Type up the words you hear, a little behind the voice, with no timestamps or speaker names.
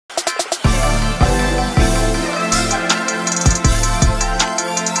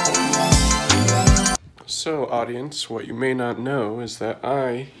So, audience, what you may not know is that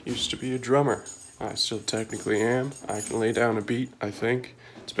I used to be a drummer. I still technically am. I can lay down a beat, I think.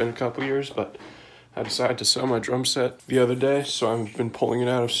 It's been a couple years, but I decided to sell my drum set the other day, so I've been pulling it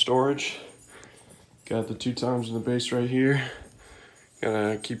out of storage. Got the 2 toms in the bass right here.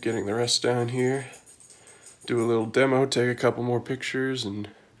 Gotta keep getting the rest down here. Do a little demo, take a couple more pictures, and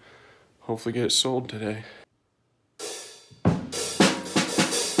hopefully get it sold today.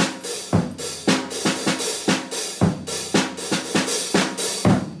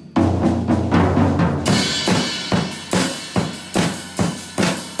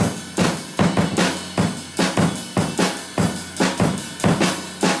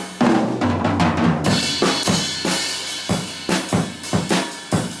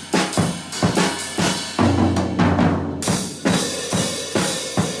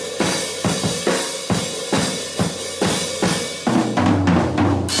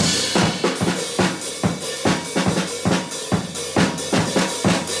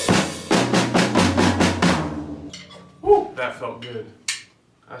 That felt good.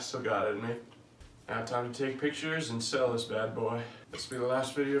 I still got it in me. Now time to take pictures and sell this bad boy. This will be the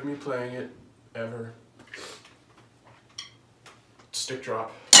last video of me playing it, ever. Stick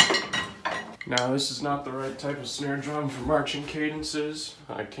drop. Now this is not the right type of snare drum for marching cadences.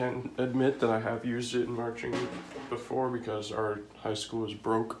 I can admit that I have used it in marching before because our high school is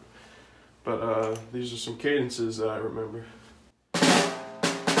broke. But these are some cadences that I remember.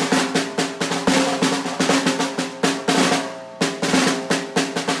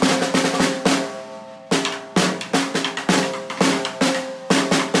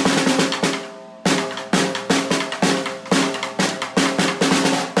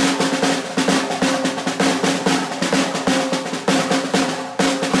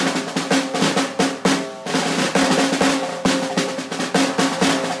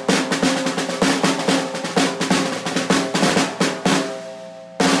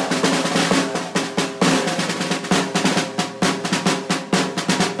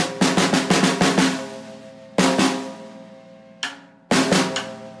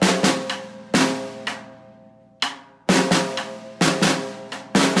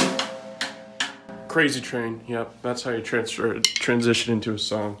 Crazy Train, yep, that's how you transition into a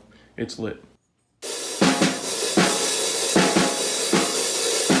song. It's lit.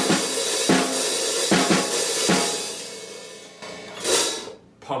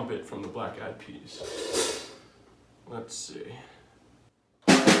 Pump It from the Black Eyed Peas. Let's see.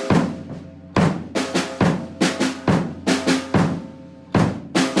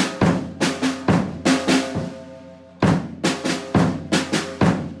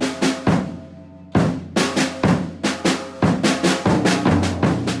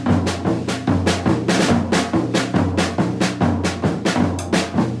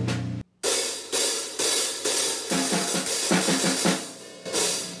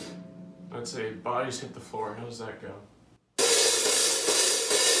 Let's say bodies hit the floor. How does that go?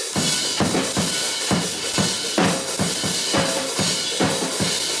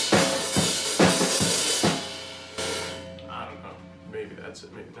 I don't know. Maybe that's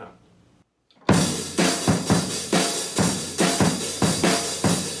it, maybe not.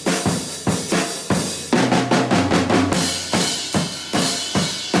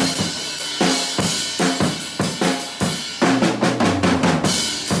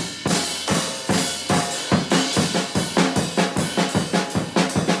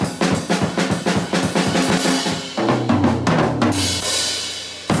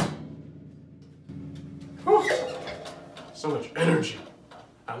 So much energy.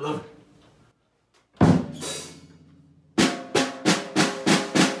 I love it.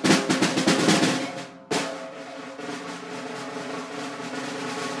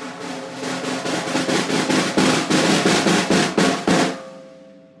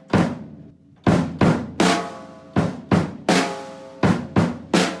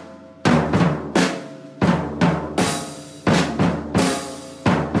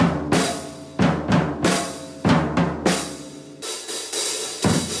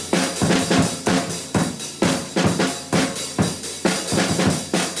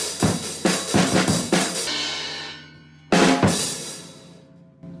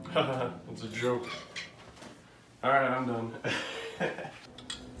 It's a joke. Alright, I'm done.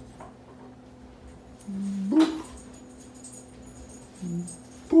 Boop.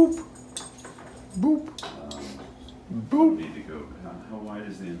 Boop. Boop. Boop. Need to go. How wide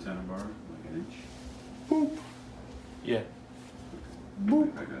is the antenna bar? Like an inch? Boop. Yeah.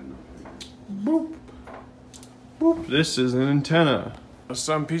 Boop. I got enough. Boop. Boop. This is an antenna.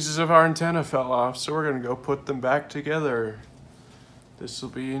 Some pieces of our antenna fell off, so we're gonna go put them back together. This will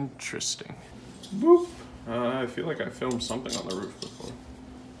be interesting. Boop. I feel like I filmed something on the roof before.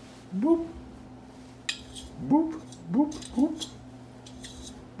 Boop. Boop. Boop. Boop.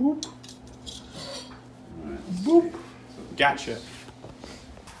 Boop. Boop. Gotcha.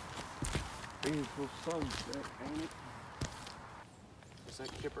 Beautiful sunset, ain't it? Is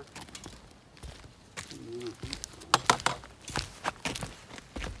that Kipper?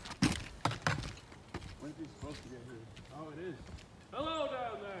 When's he supposed to get here? Oh, it is. Hello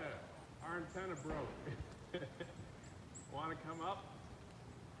down there. Our antenna broke. Want to come up?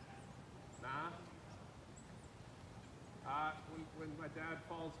 Nah. When my dad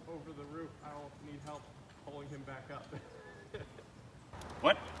falls over the roof, I'll need help pulling him back up.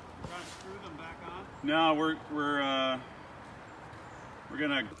 What? Trying to screw them back on? No, we're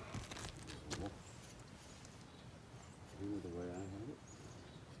gonna. The way I have it.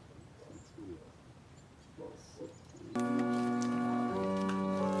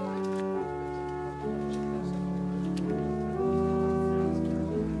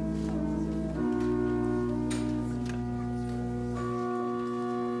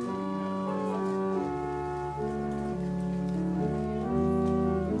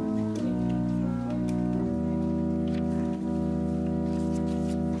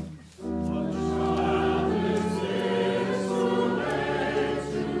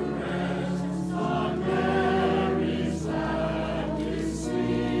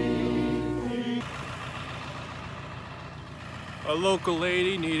 A local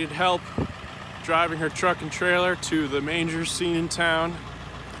lady needed help driving her truck and trailer to the manger scene in town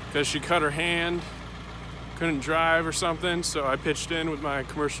because she cut her hand, couldn't drive or something, so I pitched in with my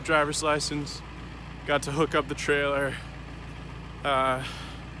commercial driver's license, got to hook up the trailer.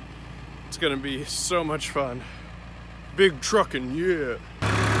 It's gonna be so much fun. Big trucking, yeah.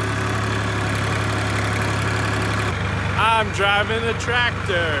 I'm driving the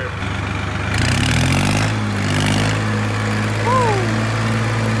tractor.